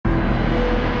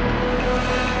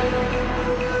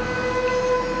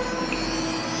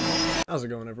How's it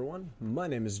going, everyone? My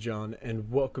name is John and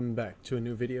welcome back to a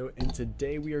new video, and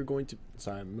today we are going to,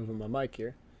 sorry, I'm moving my mic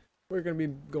here. We're going to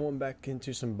be going back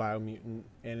into some Biomutant,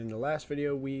 and in the last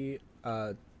video we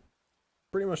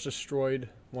pretty much destroyed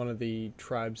one of the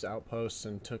tribe's outposts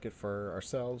and took it for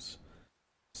ourselves.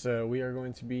 So we are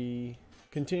going to be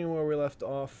continuing where we left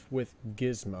off with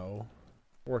Gizmo,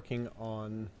 working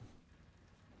on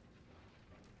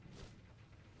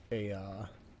a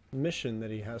mission that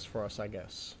he has for us, I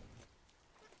guess.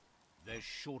 There's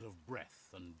short of breath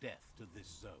and death to this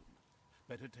zone.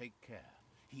 Better take care.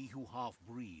 He who half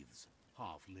breathes,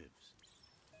 half lives.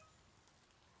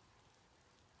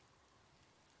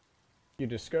 You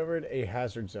discovered a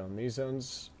hazard zone. These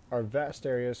zones are vast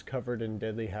areas covered in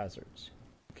deadly hazards.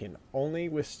 You can only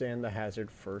withstand the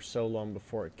hazard for so long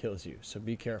before it kills you, so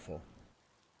be careful.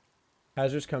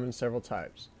 Hazards come in several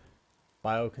types: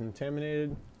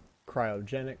 biocontaminated,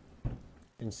 cryogenic,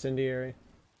 incendiary,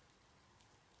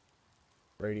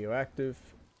 radioactive,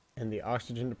 and the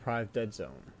oxygen-deprived dead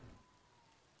zone.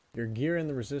 Your gear and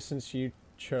the resistance you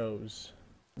chose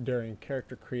during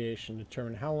character creation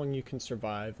determine how long you can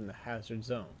survive in the hazard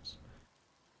zones,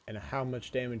 and how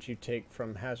much damage you take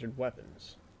from hazard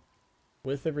weapons.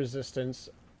 With a resistance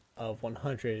of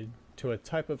 100 to a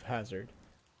type of hazard,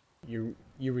 you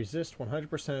resist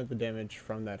 100% of the damage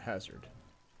from that hazard.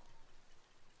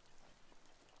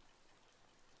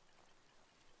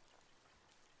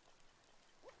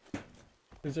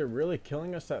 Is it really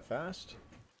killing us that fast?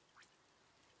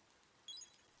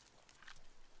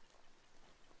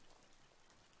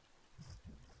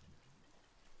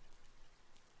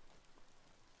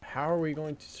 How are we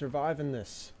going to survive in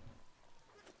this?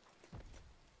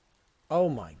 Oh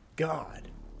my god.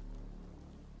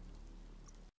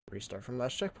 Restart from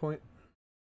last checkpoint.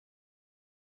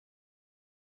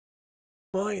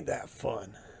 Well, ain't that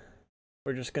fun?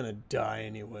 We're just gonna die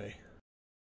anyway.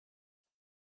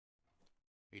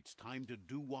 It's time to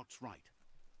do what's right,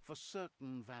 for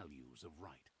certain values of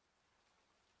right.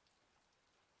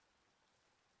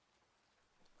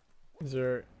 Is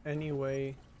there any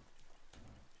way?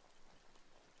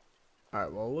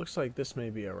 Alright, well, it looks like this may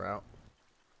be a route.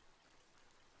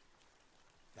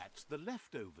 That's the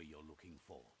leftover you're looking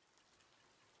for.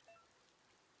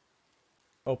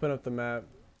 Open up the map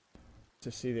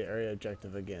to see the area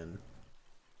objective again.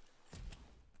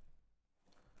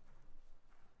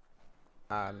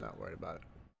 I'm not worried about it.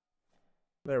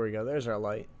 There we go, there's our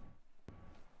light.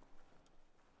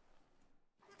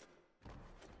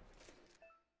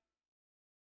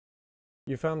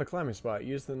 You found a climbing spot.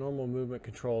 Use the normal movement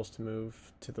controls to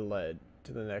move to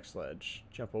the next ledge.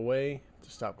 Jump away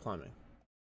to stop climbing.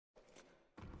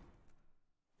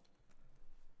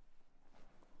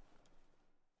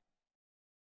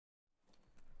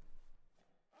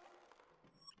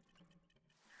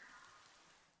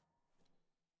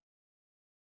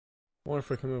 I wonder if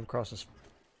we can move across this.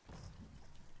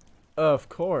 Of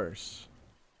course.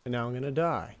 And now I'm gonna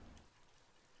die.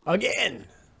 Again!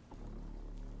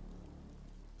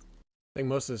 I think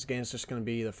most of this game is just gonna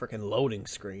be the freaking loading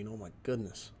screen. Oh my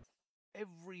goodness.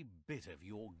 Every bit of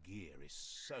your gear is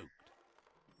soaked.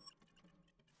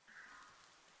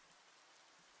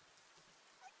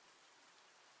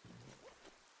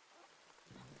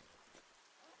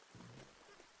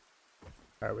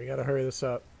 Alright, we gotta hurry this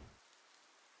up.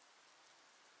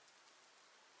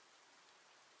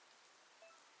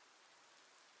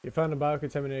 You found a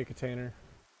biocontaminated container.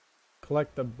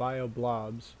 Collect the bio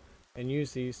blobs and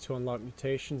use these to unlock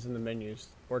mutations in the menus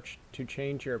or to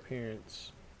change your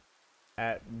appearance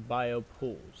at bio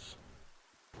pools.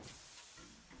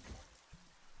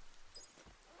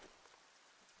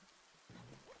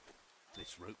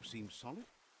 This rope seems solid.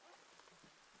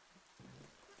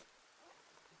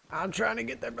 I'm trying to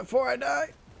get there before I die.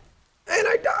 And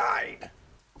I died!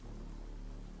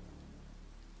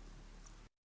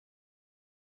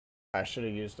 I should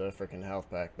have used a freaking health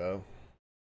pack though.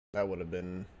 That would have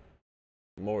been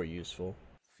more useful.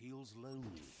 Feels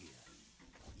lonely here.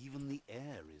 Even the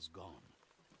air is gone.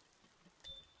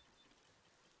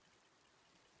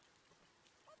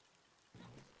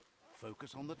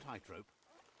 Focus on the tightrope.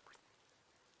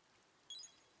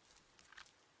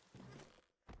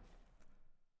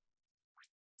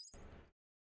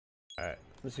 Alright,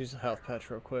 let's use the health patch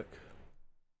real quick.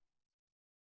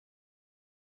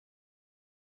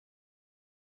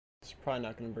 It's probably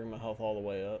not going to bring my health all the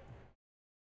way up.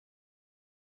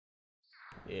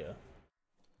 Yeah.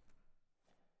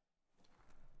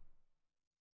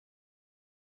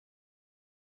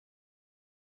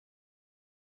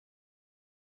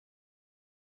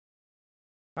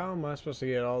 How am I supposed to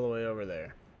get all the way over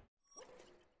there?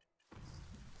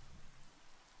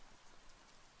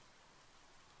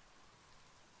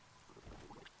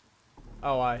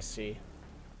 Oh, I see.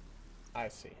 I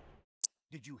see.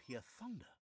 Did you hear thunder?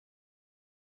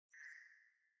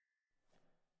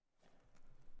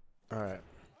 Alright.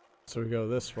 So we go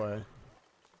this way.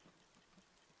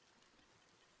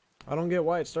 I don't get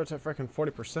why it starts at freaking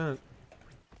 40%.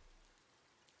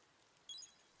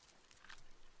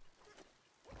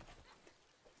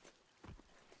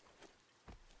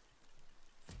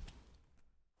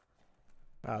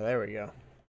 Ah, there we go.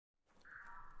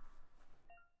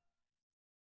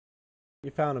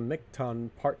 You found a Micton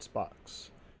parts box.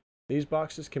 These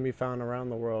boxes can be found around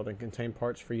the world and contain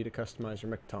parts for you to customize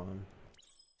your Micton.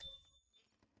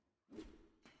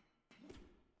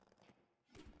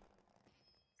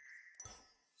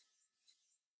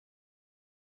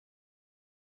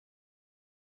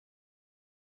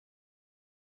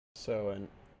 So an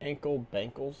ankle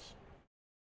bankles,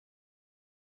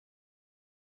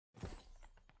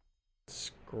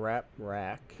 scrap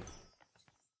rack,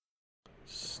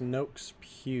 Snoke's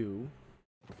pew.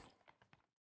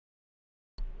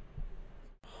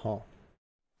 Huh.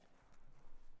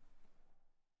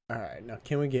 Alright, now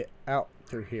can we get out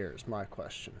through here is my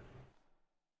question.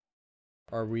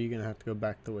 Or are we gonna have to go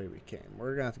back the way we came?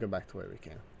 We're gonna have to go back the way we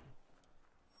came.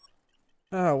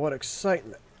 Oh, what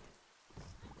excitement.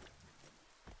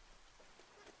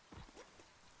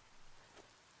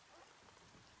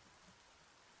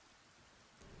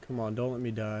 Come on, don't let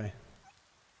me die.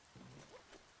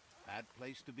 Bad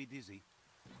place to be dizzy.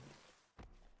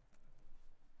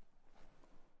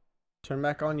 Turn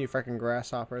back on, you freaking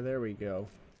grasshopper. There we go.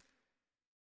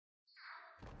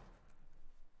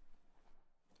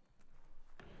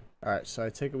 Alright, so I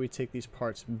take it we take these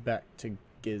parts back to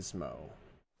Gizmo.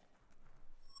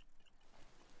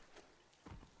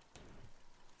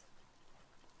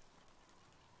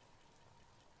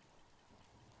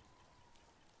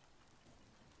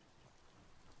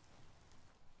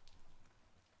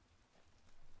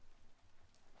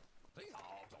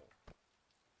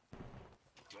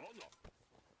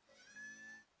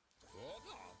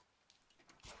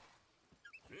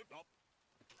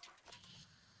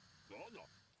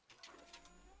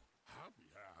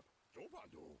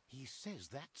 He says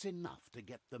that's enough to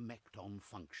get the Mecton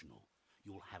functional.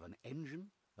 You'll have an engine,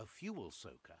 a fuel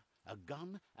soaker, a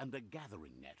gun, and a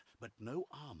gathering net, but no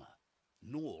armor,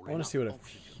 nor I want to see what a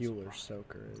oxygen fueler supply.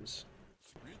 soaker is.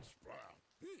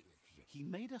 He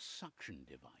made a suction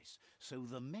device so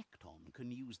the Mecton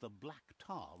can use the black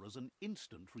tar as an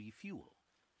instant refuel.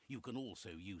 You can also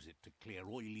use it to clear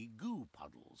oily goo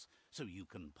puddles, so you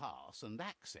can pass and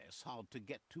access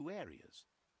hard-to-get-to areas.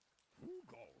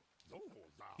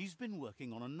 He's been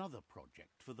working on another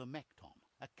project for the Mecton,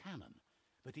 a cannon,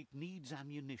 but it needs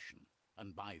ammunition,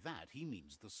 and by that he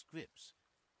means the scripts.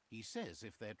 He says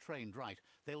if they're trained right,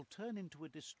 they'll turn into a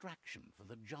distraction for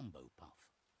the Jumbo Puff.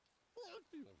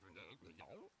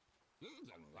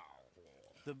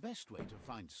 The best way to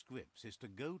find scripts is to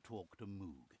go talk to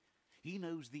Moog. He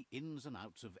knows the ins and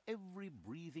outs of every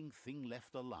breathing thing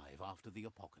left alive after the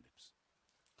apocalypse.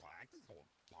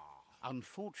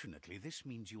 Unfortunately, this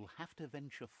means you'll have to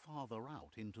venture farther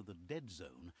out into the dead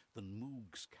zone than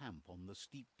Moog's camp on the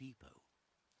steep depot.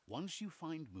 Once you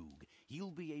find Moog, he'll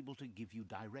be able to give you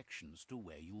directions to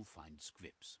where you'll find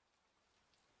scripts.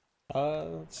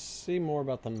 Let's see more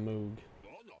about the Moog.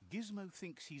 Gizmo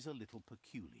thinks he's a little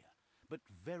peculiar, but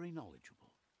very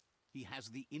knowledgeable. He has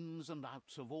the ins and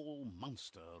outs of all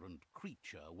monster and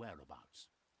creature whereabouts.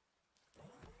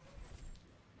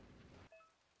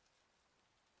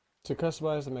 To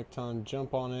customize the Mecton,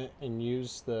 jump on it and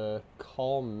use the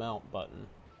call mount button.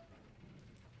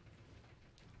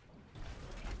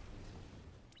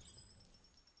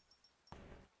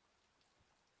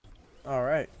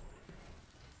 Alright.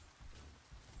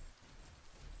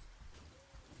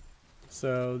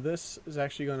 So this is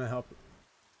actually going to help.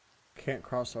 Can't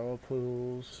cross oil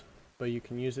pools, but you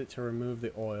can use it to remove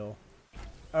the oil.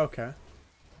 Okay.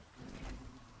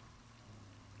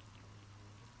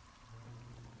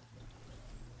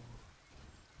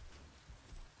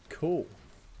 Cool.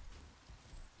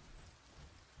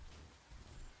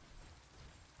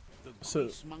 The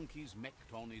grease monkey's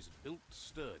Mecton is built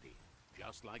sturdy,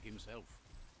 just like himself.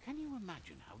 Can you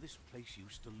imagine how this place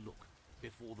used to look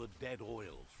before the dead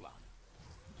oil flood?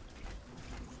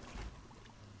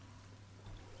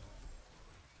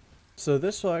 So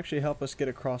this will actually help us get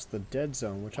across the dead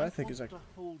zone, which I think is to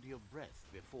hold your breath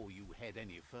before you head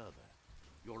any further.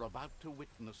 You're about to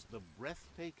witness the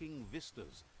breathtaking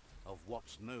vistas of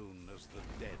what's known as the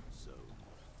dead zone.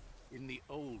 In the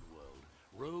old world,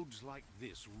 roads like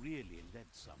this really led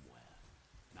somewhere.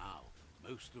 Now,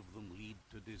 most of them lead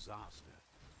to disaster.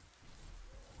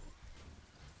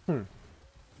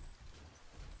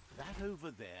 That over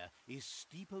there is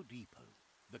Steepo Depot,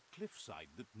 the cliffside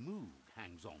that Moog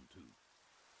hangs on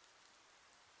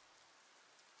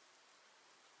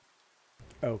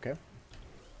to. Okay.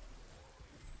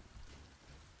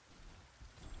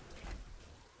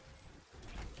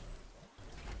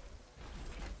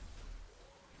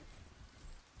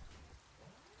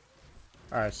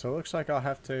 Alright, so it looks like I'll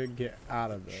have to get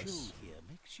out of this. Chill here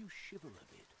makes you shiver a bit.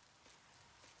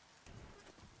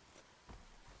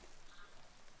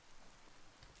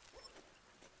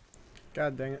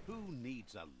 God dang it. Who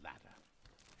needs a ladder?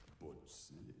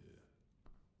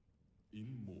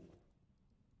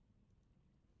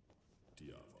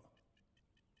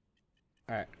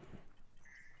 Alright.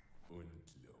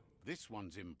 This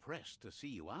one's impressed to see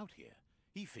you out here.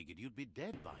 He figured you'd be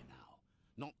dead by now.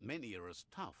 Not many are as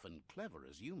tough and clever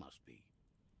as you must be.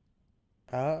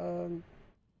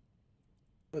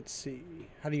 Let's see.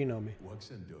 How do you know me?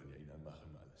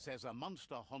 Says a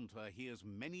monster hunter hears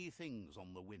many things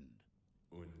on the wind.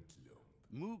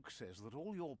 Moog says that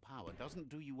all your power doesn't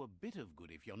do you a bit of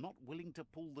good if you're not willing to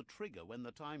pull the trigger when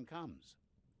the time comes.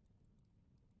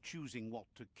 Choosing what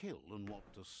to kill and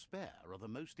what to spare are the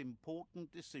most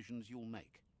important decisions you'll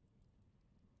make.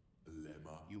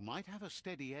 You might have a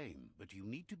steady aim, but you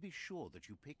need to be sure that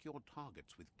you pick your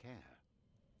targets with care.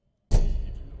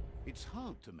 It's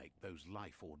hard to make those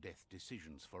life or death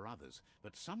decisions for others,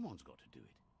 but someone's got to do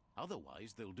it.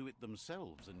 Otherwise, they'll do it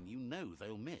themselves, and you know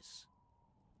they'll miss.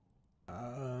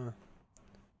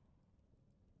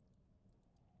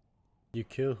 You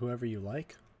kill whoever you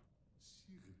like?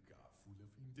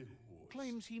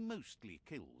 Claims he mostly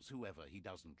kills whoever he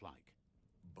doesn't like.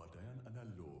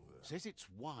 Says it's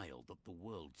wild that the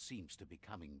world seems to be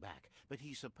coming back, but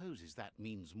he supposes that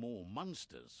means more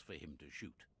monsters for him to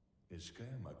shoot.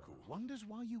 Wonders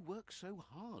why you work so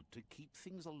hard to keep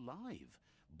things alive.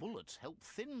 Bullets help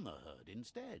thin the herd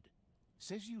instead.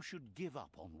 Says you should give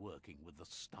up on working with the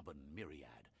stubborn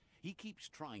myriad. He keeps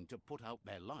trying to put out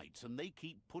their lights and they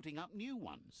keep putting up new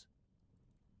ones.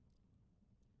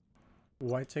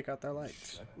 Why take out their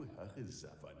lights?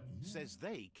 Says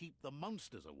they keep the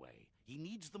monsters away. He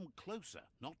needs them closer,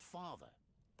 not farther.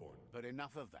 But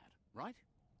enough of that, right?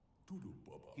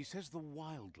 He says the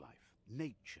wildlife,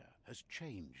 nature, has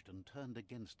changed and turned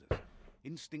against us.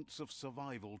 Instincts of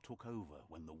survival took over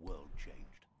when the world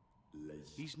changed.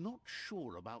 He's not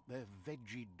sure about their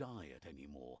veggie diet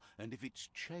anymore, and if it's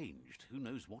changed, who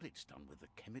knows what it's done with the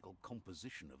chemical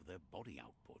composition of their body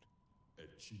output.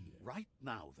 Right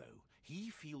now, though, he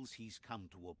feels he's come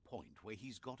to a point where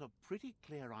he's got a pretty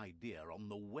clear idea on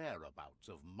the whereabouts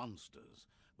of monsters,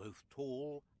 both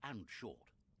tall and short.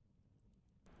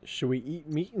 Should we eat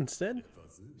meat instead?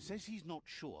 Says he's not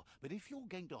sure, but if you're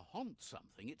going to hunt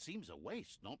something, it seems a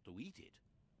waste not to eat it.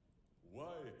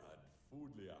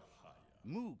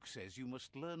 Moog says you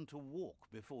must learn to walk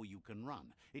before you can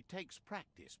run. It takes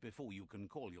practice before you can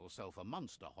call yourself a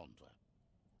monster hunter.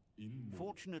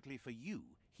 Fortunately for you,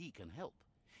 he can help.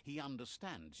 He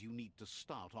understands you need to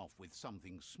start off with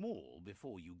something small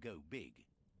before you go big.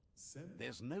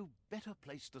 There's no better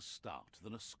place to start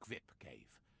than a squip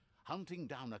cave. Hunting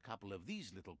down a couple of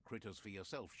these little critters for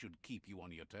yourself should keep you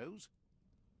on your toes.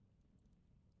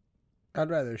 I'd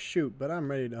rather shoot, but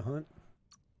I'm ready to hunt.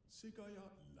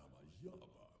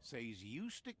 Says you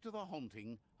stick to the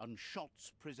hunting and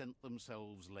shots present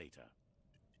themselves later.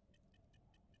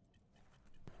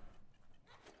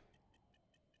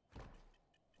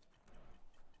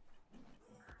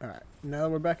 Alright, now that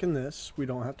we're back in this, we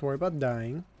don't have to worry about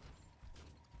dying.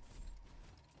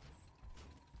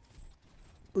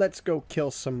 Let's go kill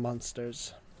some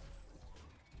monsters.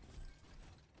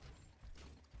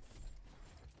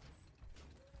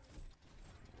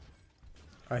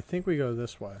 I think we go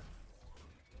this way.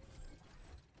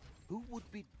 Who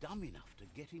would be dumb enough to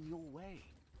get in your way?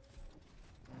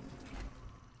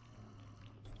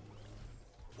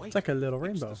 Wait, It's like a little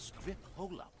rainbow. It's the scrip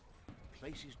hole up. The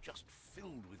place is just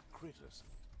filled with critters.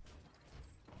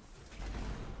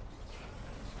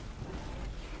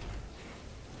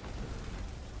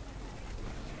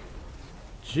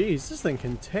 Jeez, this thing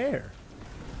can tear.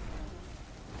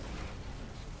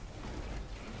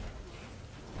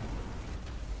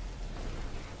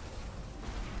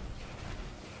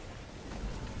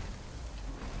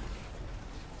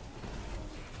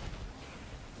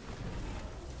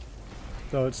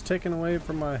 So it's taken away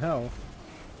from my health.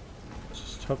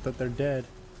 Just hope that they're dead.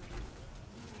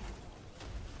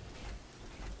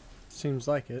 Seems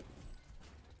like it.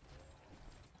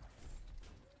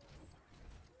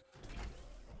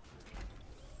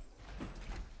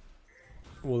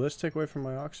 Will this take away from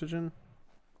my oxygen?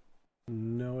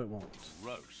 No, it won't.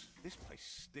 Gross. This place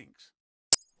stinks.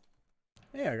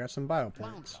 Yeah, I got some Plant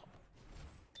bioplants. up.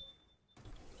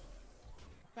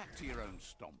 Back to your own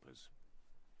stompers.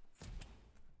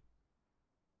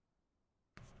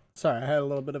 Sorry, I had a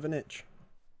little bit of an itch.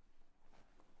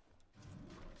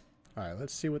 Alright,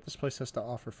 let's see what this place has to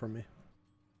offer for me.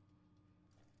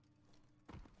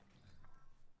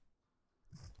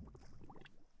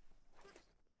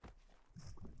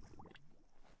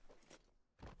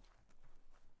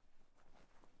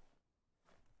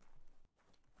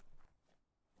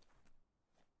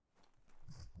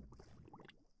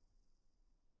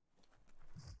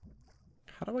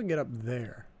 How do I get up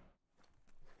there?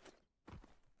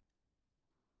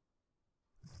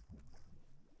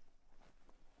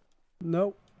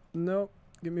 Nope. Nope.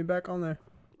 Get me back on there.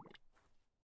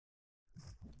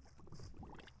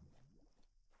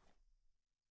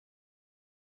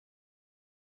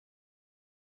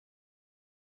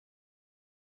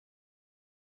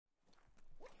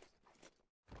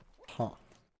 Huh.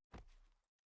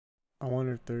 I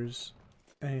wonder if there's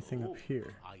anything up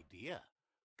here. Idea.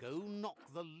 Go knock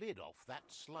the lid off that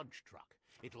sludge truck.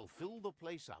 It'll fill the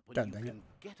place up and God you dang it. can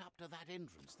get up to that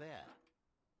entrance there.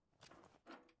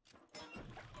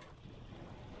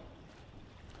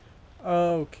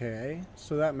 Okay,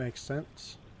 so that makes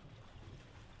sense.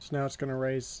 So now it's going to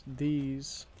raise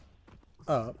these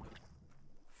up.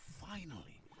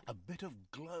 Finally, a bit of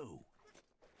glow.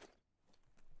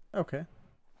 Okay.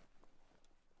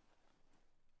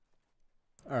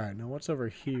 Alright, now what's over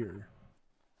here?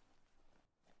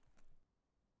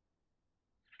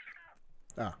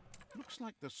 Ah, Looks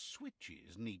like the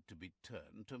switches need to be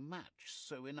turned to match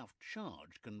so enough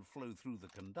charge can flow through the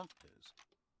conductors.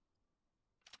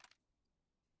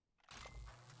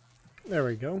 there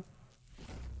we go.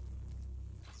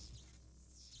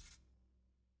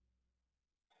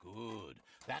 Good.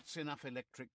 That's enough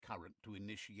electric current to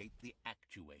initiate the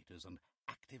actuators and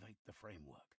activate the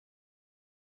framework.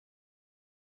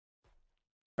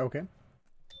 Okay.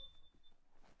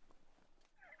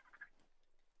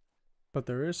 But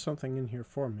there is something in here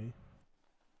for me.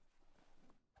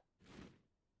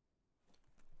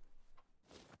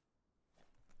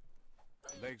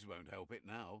 Legs won't help it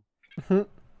now.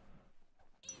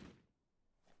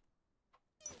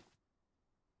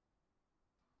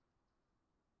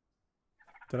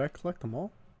 Did I collect them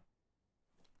all?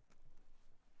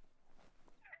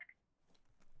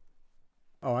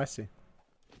 Oh, I see.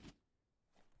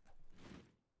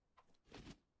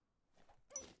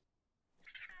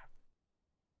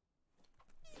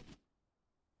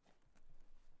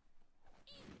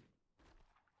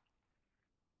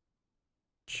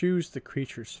 Choose the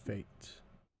creature's fate.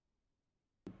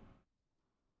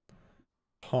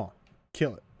 Huh.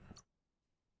 Kill it.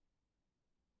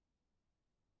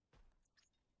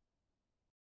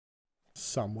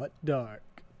 Somewhat dark.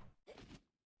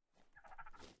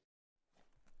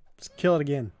 Let's kill it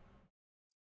again.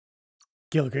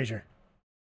 Kill the creature.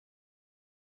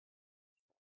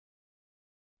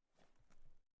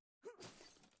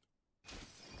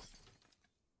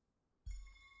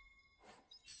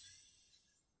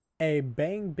 A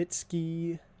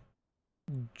Bangbitsky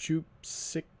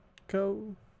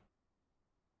Jupsico.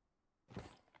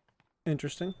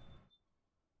 Interesting.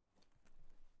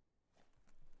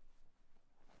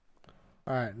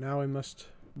 Alright, now we must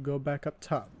go back up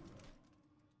top.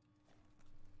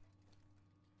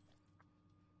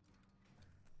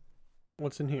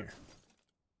 What's in here?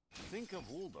 Think of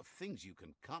all the things you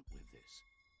can cut with this.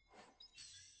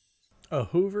 A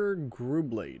Hoover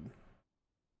Grewblade.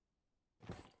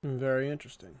 Very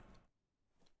interesting.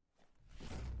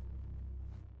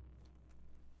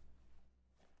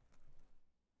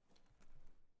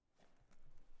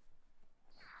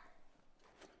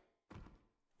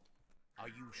 Are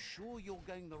you sure you're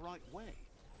going the right way?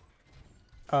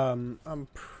 I'm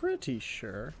pretty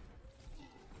sure.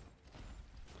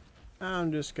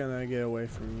 I'm just gonna get away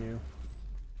from you.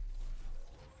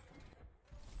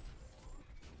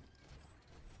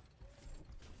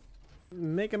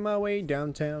 Making my way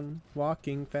downtown,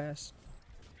 walking fast.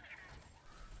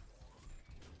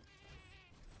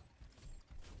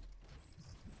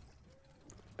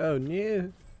 Oh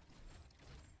no.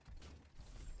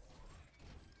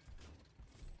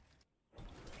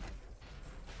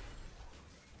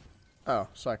 Oh,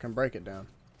 so I can break it down.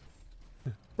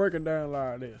 Break it down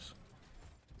like this.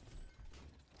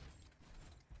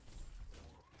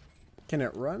 Can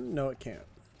it run? No, it can't.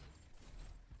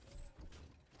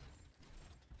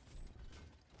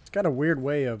 It's got a weird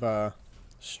way of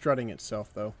strutting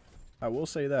itself, though. I will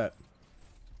say that.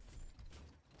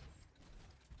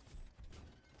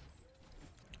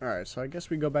 Alright, so I guess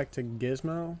we go back to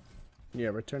Gizmo. Yeah,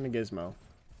 return to Gizmo.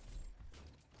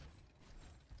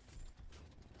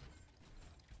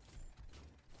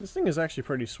 This thing is actually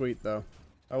pretty sweet, though.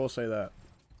 I will say that.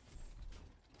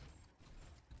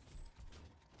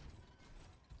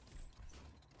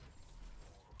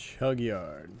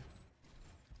 Chugyard.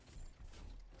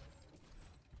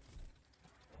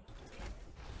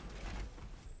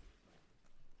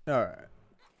 Alright.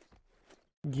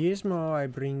 Gizmo, I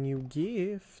bring you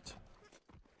gift.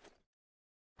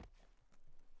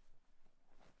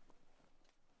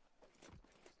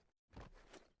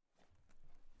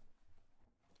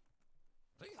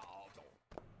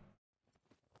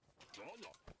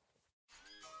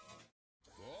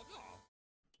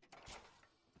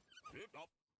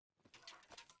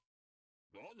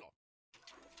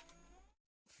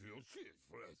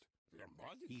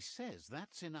 He says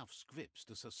that's enough scripts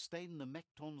to sustain the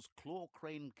Mekton's claw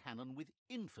crane cannon with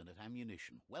infinite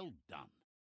ammunition. Well done.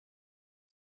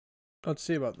 Let's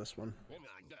see about this one.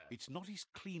 It's not his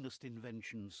cleanest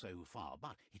invention so far,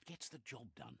 but it gets the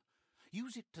job done.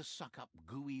 Use it to suck up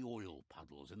gooey oil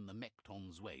puddles in the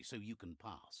Mekton's way so you can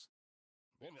pass.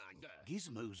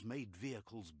 Gizmo's made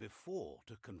vehicles before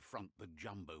to confront the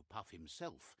Jumbo Puff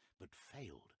himself, but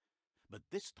failed. But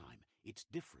this time, it's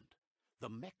different. The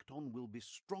Mekton will be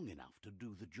strong enough to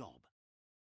do the job.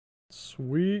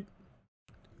 Sweet.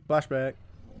 Flashback.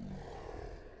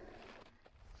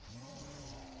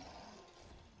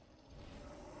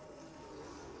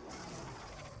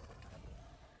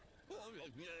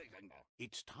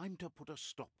 It's time to put a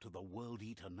stop to the World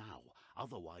Eater now.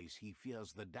 Otherwise, he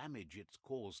fears the damage it's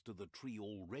caused to the tree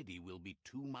already will be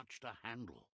too much to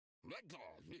handle.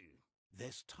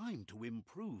 There's time to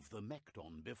improve the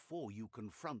Mekton before you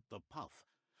confront the Puff.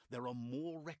 There are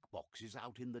more wreck boxes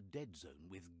out in the dead zone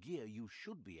with gear you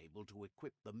should be able to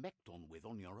equip the Mekton with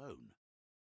on your own.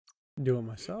 Do it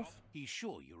myself? He's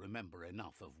sure you remember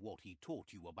enough of what he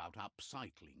taught you about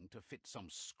upcycling to fit some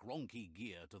skronky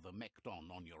gear to the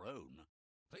Mekton on your own.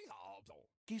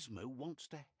 Gizmo wants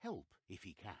to help if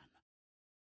he can.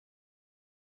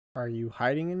 Are you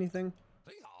hiding anything?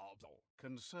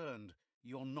 Concerned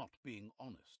you're not being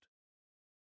honest.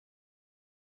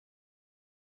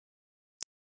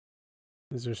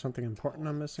 Is there something important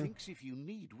I'm missing? Thinks if you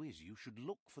need Wiz, you should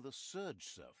look for the Surge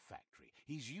Surf factory.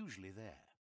 He's usually there.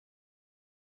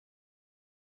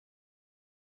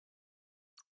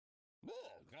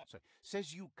 So,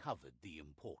 says you covered the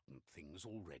important things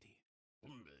already.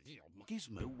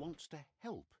 Gizmo wants to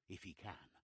help if he can.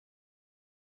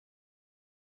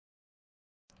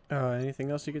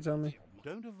 Anything else you could tell me?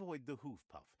 Don't avoid the hoof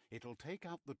puff. It'll take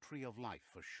out the Tree of Life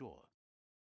for sure.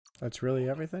 That's really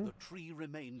everything? The tree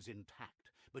remains intact,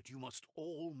 but you must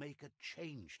all make a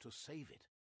change to save it.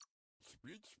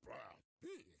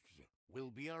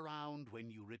 We'll be around when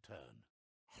you return.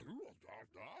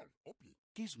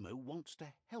 Gizmo wants to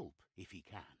help if he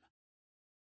can.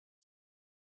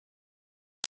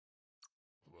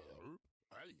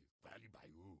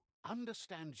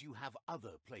 Understands you have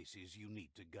other places you need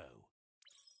to go.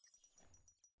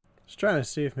 Just trying to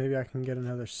see if maybe I can get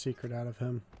another secret out of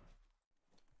him.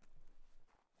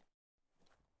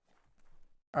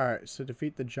 Alright, so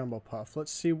defeat the Jumbo Puff.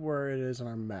 Let's see where it is on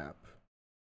our map.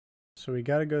 So we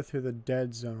gotta go through the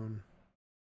dead zone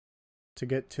to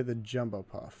get to the Jumbo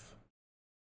Puff.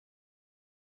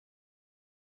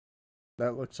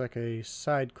 That looks like a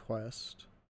side quest.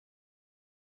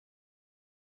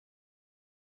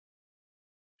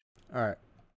 Alright.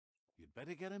 You'd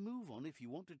better get a move on if you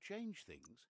want to change things.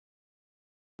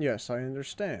 Yes, I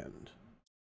understand.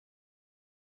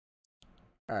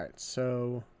 Alright,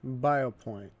 so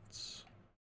biopoints.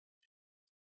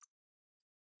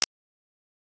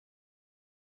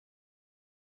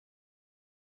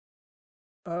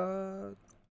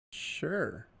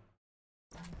 Sure.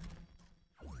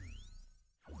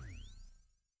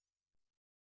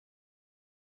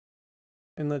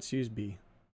 And let's use B.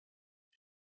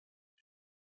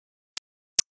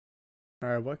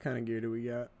 Alright, what kind of gear do we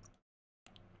got?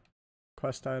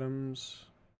 Quest items.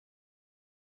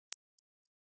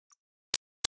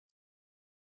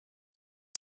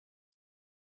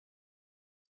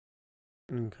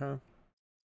 Okay.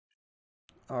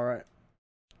 Alright.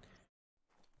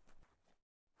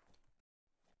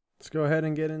 Let's go ahead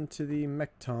and get into the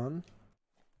Mekton.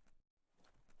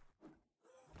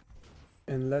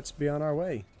 And let's be on our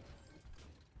way.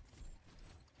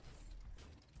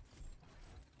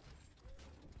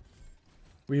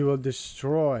 We will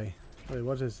destroy. Wait,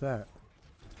 what is that?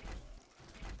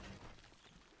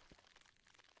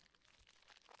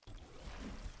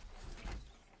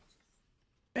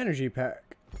 Energy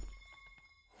pack.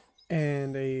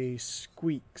 And a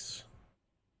squeaks.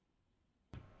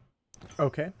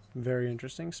 Okay, very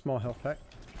interesting. Small health pack.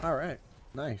 Alright,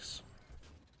 nice.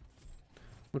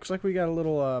 Looks like we got a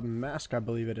little mask, I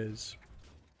believe it is.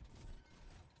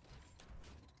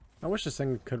 I wish this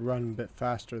thing could run a bit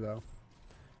faster though.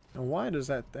 And why does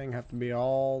that thing have to be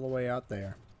all the way out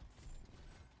there?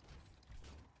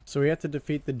 So we have to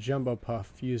defeat the Jumbo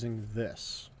Puff using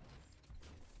this.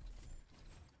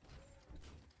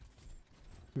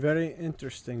 Very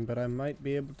interesting, but I might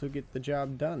be able to get the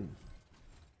job done.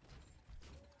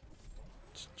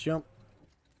 Just jump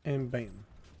and bam.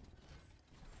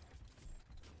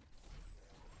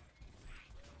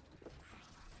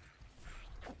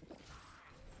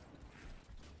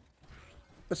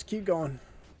 Let's keep going.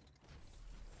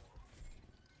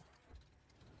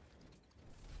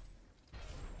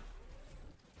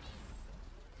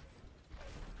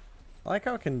 I like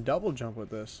how I can double jump with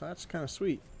this. That's kind of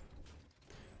sweet.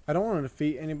 I don't want to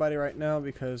defeat anybody right now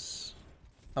because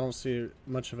I don't see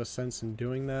much of a sense in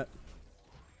doing that.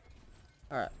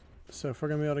 Alright, so if we're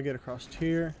going to be able to get across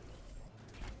here,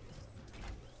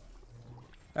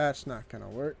 that's not going to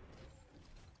work.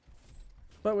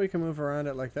 But we can move around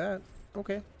it like that.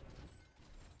 Okay.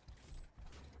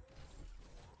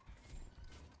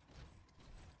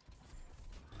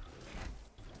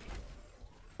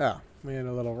 Ah, we had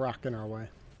a little rock in our way.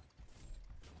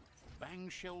 Bang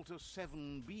Shelter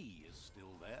 7B is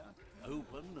still there,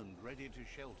 open and ready to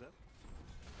shelter.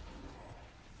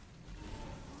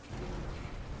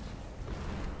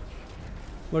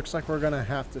 Looks like we're gonna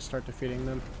have to start defeating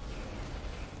them.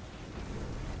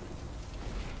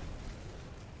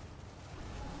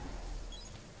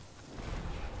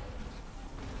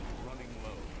 Running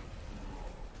low.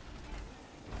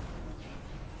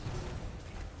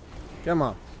 Come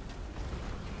on.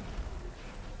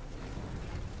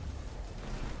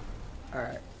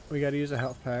 Alright, we gotta use a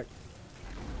health pack.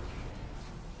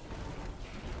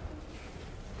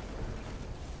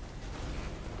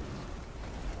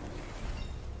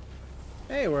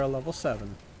 Hey, we're at level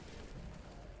 7.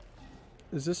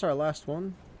 Is this our last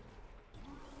one?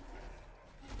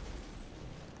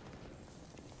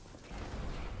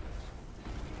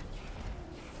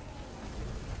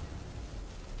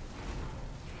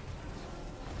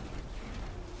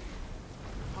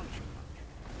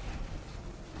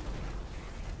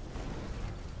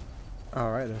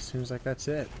 Alright, that seems like that's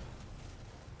it.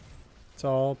 It's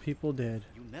all people did.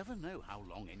 You never know how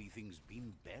long anything's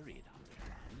been buried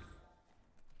underground.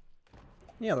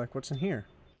 Yeah, like what's in here?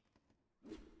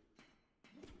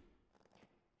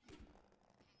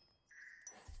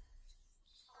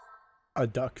 A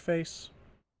duck face?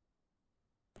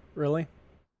 Really?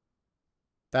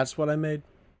 That's what I made?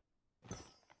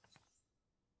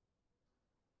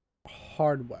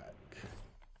 Hard whack.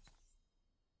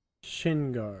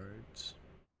 Shin guards.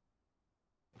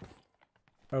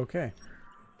 Okay.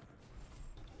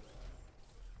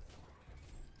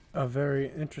 A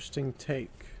very interesting take.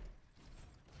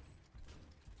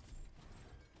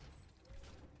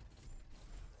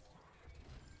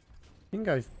 I think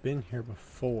I've been here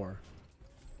before.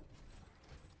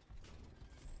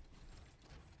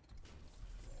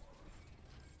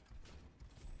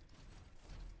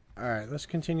 Alright, let's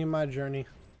continue my journey.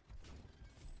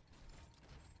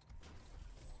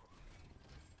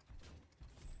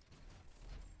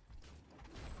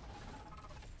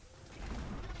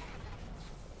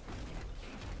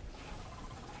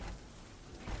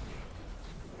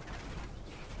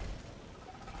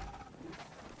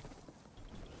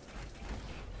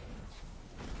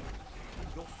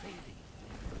 You're fading.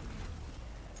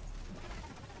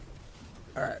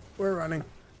 Alright, we're running.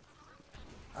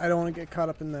 I don't want to get caught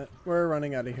up in that. We're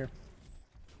running out of here.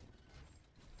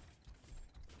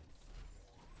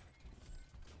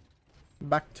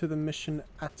 Back to the mission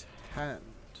at hand.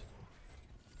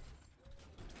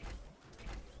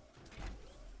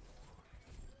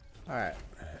 Alright.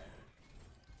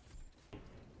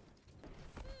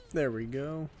 There we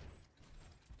go.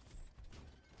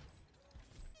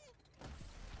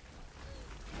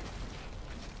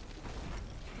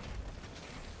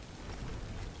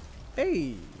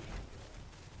 Hey!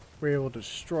 We're able to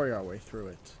destroy our way through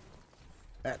it.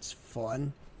 That's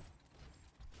fun.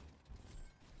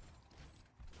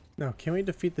 Now, can we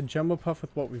defeat the Jumbo Puff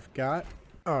with what we've got?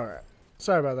 Alright.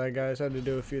 Sorry about that, guys. I had to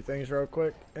do a few things real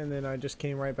quick, and then I just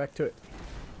came right back to it.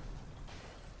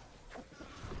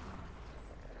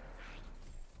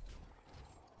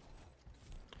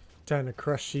 Time to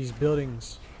crush these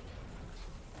buildings.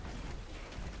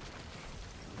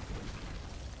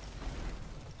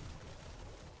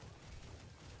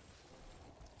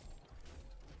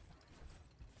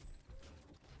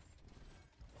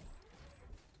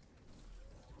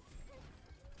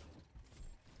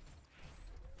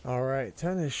 Alright,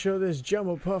 time to show this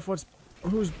Jumbo Puff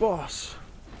who's boss.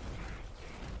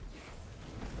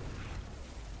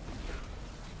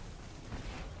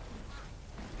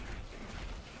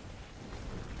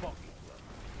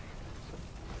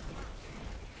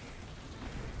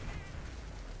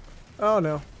 Oh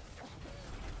no.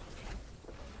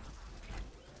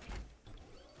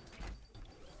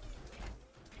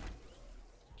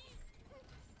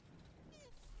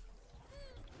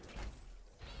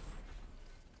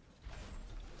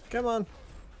 Come on.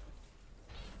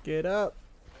 Get up.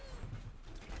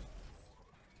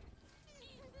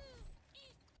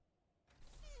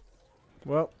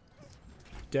 Well,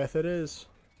 death it is.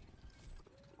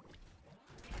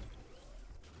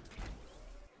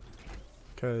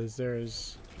 Because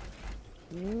there's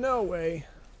no way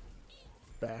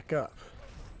back up.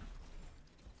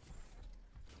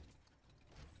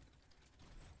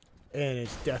 And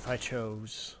it's death I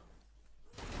chose.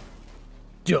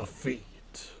 Defeat.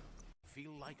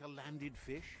 Feel like a landed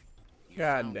fish? You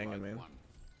God sound dang it, like man. one.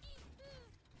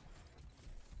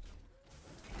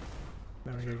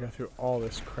 Now we gotta go through all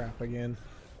this crap again.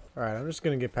 Alright, I'm just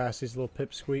gonna get past these little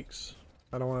pipsqueaks.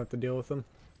 I don't want to have to deal with them.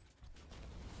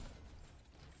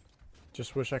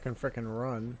 Just wish I can frickin'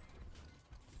 run.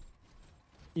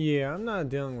 Yeah, I'm not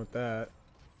dealing with that.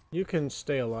 You can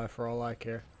stay alive for all I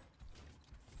care.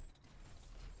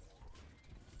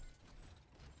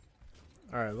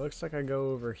 Alright, looks like I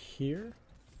go over here.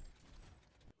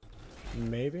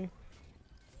 Maybe.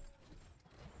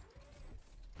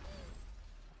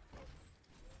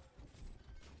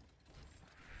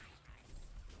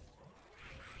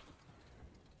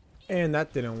 And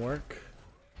that didn't work.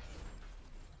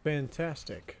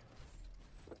 Fantastic.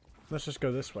 Let's just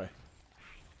go this way.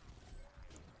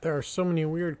 There are so many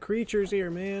weird creatures here,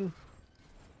 man.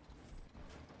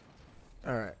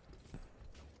 Alright.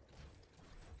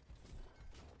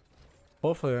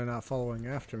 Hopefully they're not following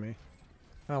after me.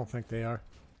 I don't think they are.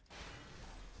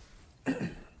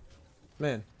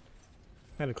 Man.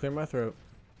 Had to clear my throat.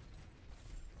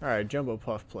 Alright, Jumbo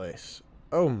Puff place.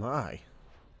 Oh my.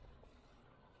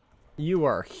 You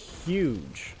are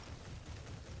huge.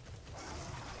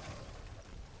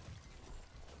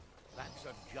 That's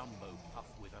a jumbo puff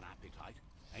with an appetite.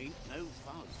 Ain't no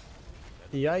fuzz.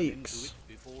 Let's Yikes. get into it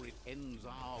before it ends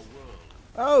our world.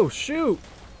 Oh, shoot!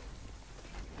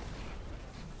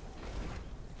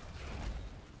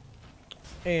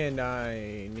 And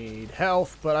I need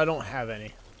health, but I don't have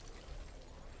any.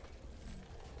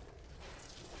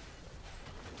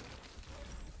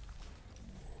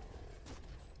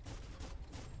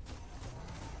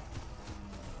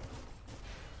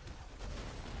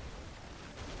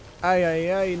 Ay,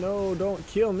 ay, ay, no, don't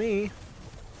kill me.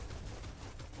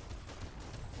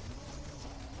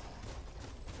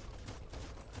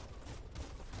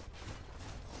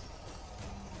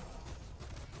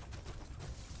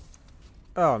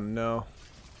 Oh, no.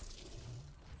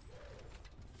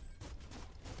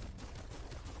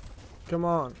 Come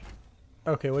on.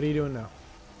 Okay, what are you doing now?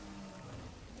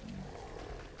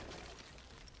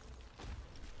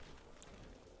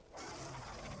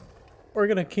 We're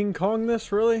gonna King Kong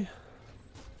this, really?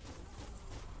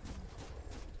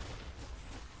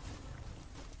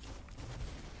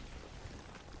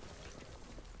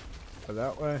 Go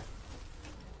that way.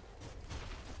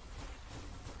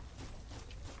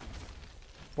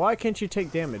 Why can't you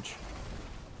take damage?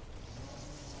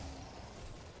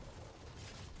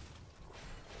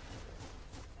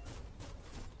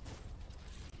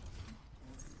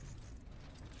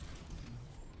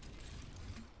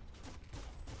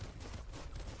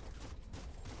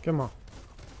 Come on.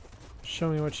 Show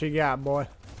me what you got, boy.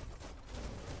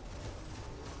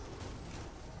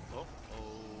 Uh-oh.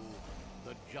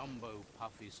 The jumbo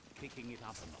puff is kicking it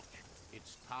up a notch.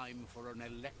 It's time for an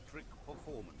electric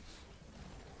performance.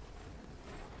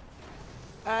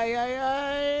 Ay, ay,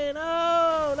 ay,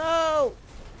 no, no!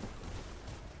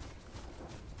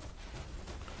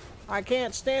 I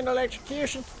can't stand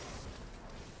electrocution.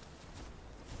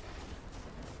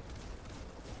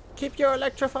 Keep your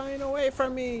electrifying away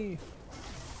from me.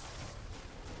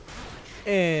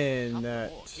 And Couple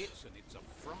that... more hits and it's a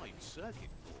fried circuit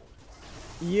board.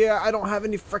 Yeah, I don't have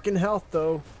any freaking health,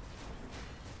 though.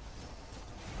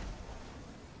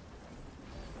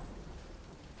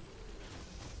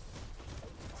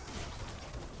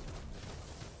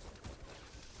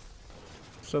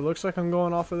 So it looks like I'm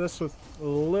going off of this with a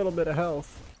little bit of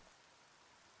health.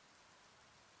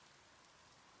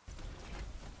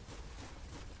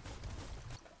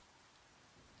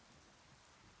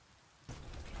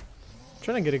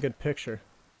 Trying to get a good picture.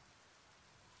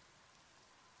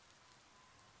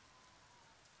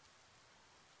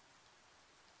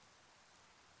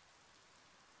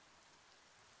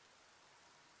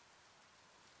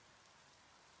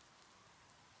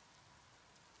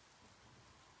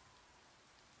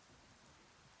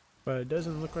 But it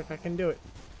doesn't look like I can do it.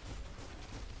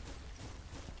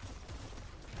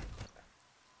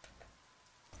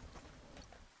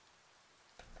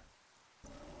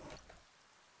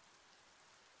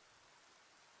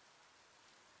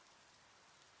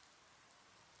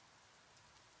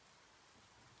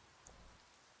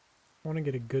 I want to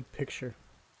get a good picture.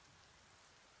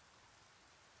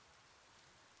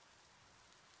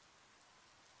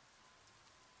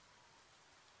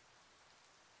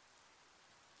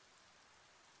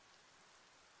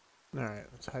 Alright,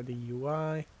 let's hide the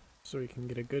UI so we can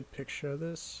get a good picture of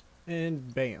this.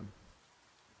 And bam.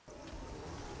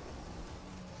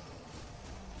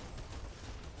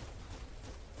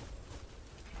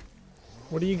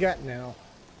 What do you got now?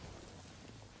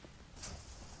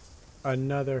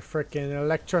 Another frickin'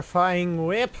 electrifying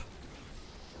whip?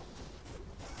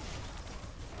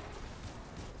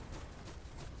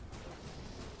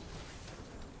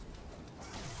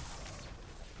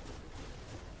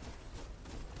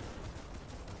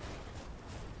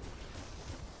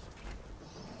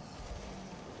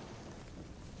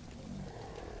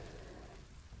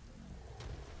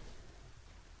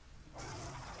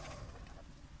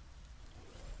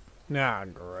 Nah,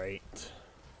 great.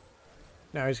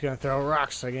 Now he's gonna throw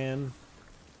rocks again.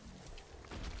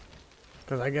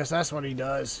 Because I guess that's what he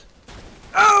does.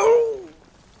 Oh!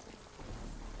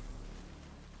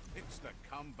 It's the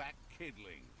comeback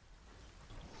kidling.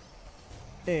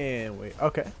 And wait,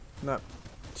 okay. Not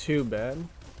too bad.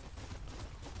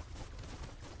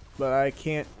 But I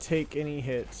can't take any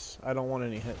hits. I don't want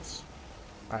any hits.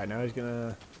 Alright, now he's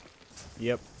gonna...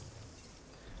 Yep.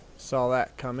 Saw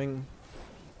that coming.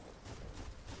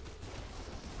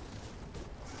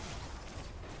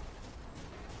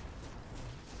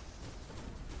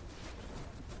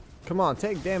 Come on,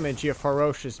 take damage, you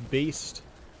ferocious beast.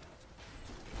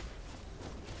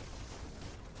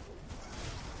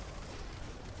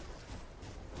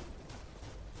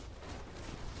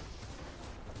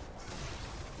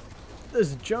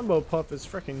 This jumbo puff is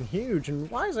freaking huge, and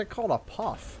why is it called a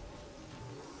puff?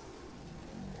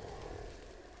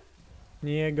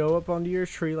 Yeah, go up onto your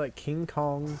tree like King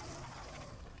Kong.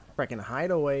 Freaking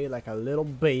hide away like a little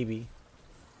baby.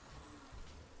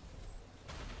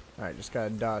 Alright, just gotta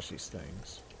dodge these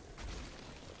things.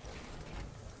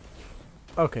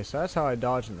 Okay, so that's how I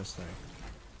dodge in this thing.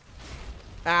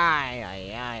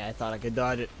 I thought I could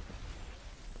dodge it.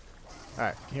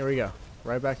 Alright, here we go.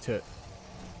 Right back to it.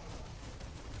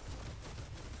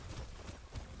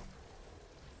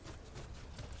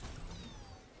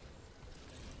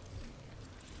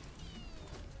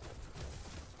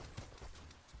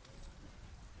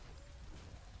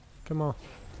 Come on.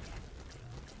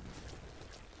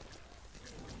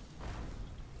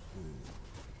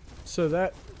 So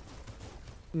that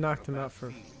knocked him out for...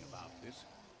 About this,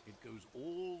 it goes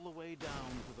all the way down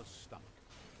to the stomach.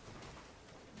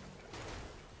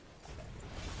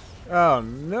 Oh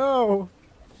no!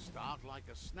 Start like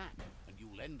a snack, and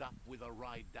you'll end up with a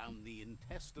ride down the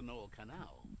intestinal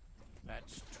canal.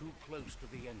 That's too close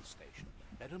to the end station.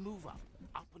 Better move up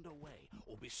and away,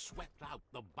 or be swept out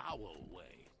the bowel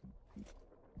way.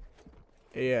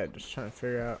 Yeah, just trying to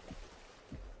figure out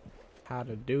how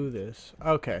to do this.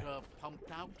 Okay. Better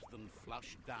pumped out than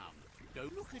flushed down.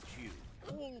 Don't look at you,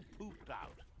 all pooped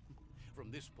out.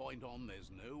 From this point on, there's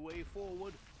no way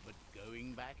forward but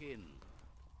going back in.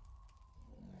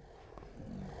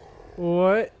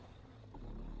 What?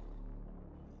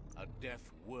 A death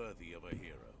worthy of a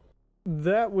hero.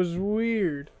 That was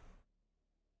weird.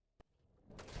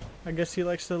 I guess he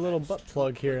likes the little butt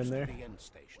plug here and there. The end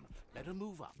station. Better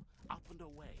move up and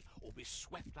away, or be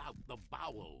swept out the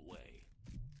bowel way.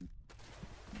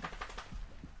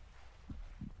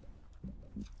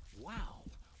 Wow,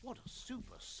 what a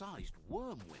super-sized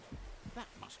wormwind. That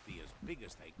must be as big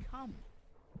as they come.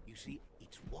 You see,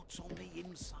 it's what's on the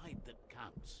inside that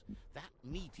counts. That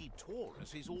meaty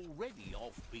Taurus is already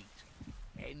offbeat.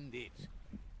 End it.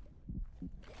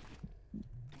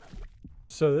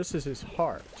 So this is his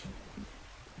heart.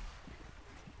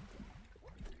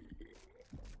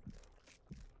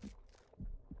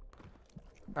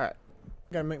 Alright.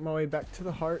 Gotta make my way back to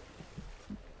the heart.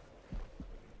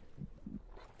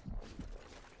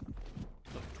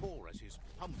 The Taurus is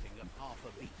pumping at half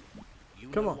a beat. You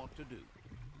Come know on. what to do.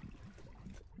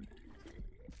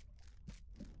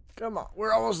 Come on,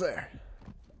 we're almost there.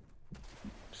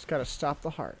 Just gotta stop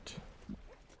the heart.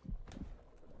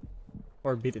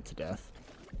 Or beat it to death.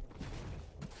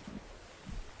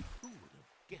 Who would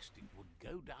have guessed it would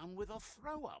go down with a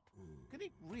throw-up? Can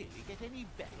it really get any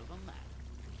better than that?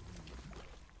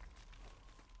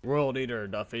 World Eater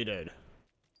defeated.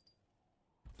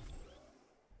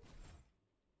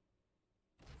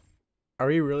 Are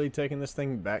we really taking this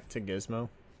thing back to Gizmo?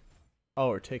 Oh,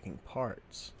 we're taking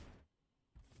parts.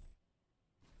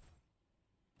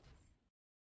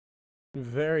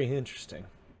 Very interesting.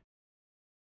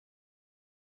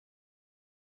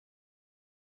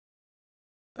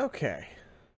 Okay.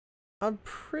 I'm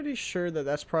pretty sure that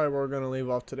that's probably where we're going to leave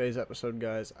off today's episode,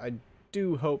 guys. I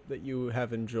do hope that you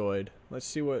have enjoyed. Let's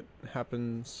see what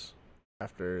happens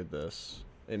after this.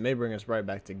 It may bring us right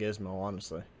back to Gizmo,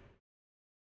 honestly.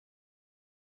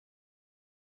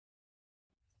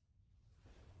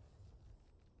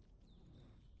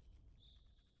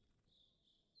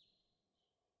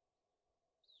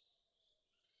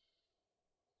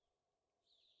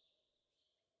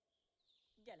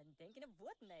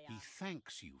 He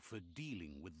thanks you for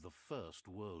dealing with the first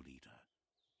World Eater.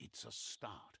 It's a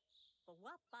start.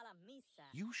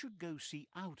 You should go see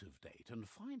Out of Date and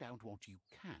find out what you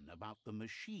can about the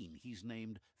machine he's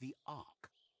named the Ark.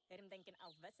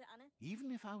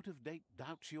 Even if Out of Date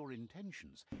doubts your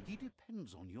intentions, he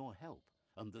depends on your help,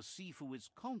 and the Sifu is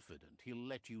confident he'll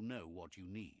let you know what you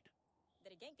need.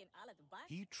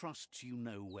 He trusts you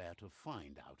know where to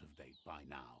find Out of Date by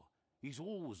now. He's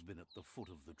always been at the foot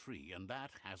of the tree, and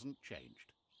that hasn't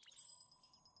changed.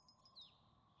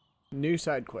 New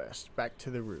side quest, back to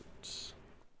the roots.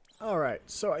 Alright,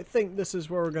 so I think this is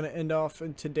where we're going to end off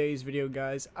in today's video,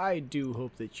 guys. I do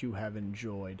hope that you have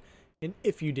enjoyed. And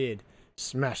if you did,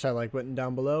 smash that like button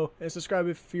down below. And subscribe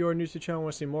if you're new to the channel and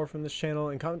want to see more from this channel.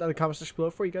 And comment down in the comment section below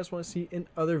for you guys want to see in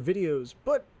other videos.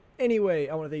 But anyway,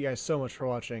 I want to thank you guys so much for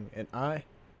watching. And I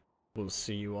will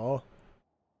see you all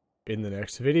in the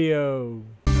next video.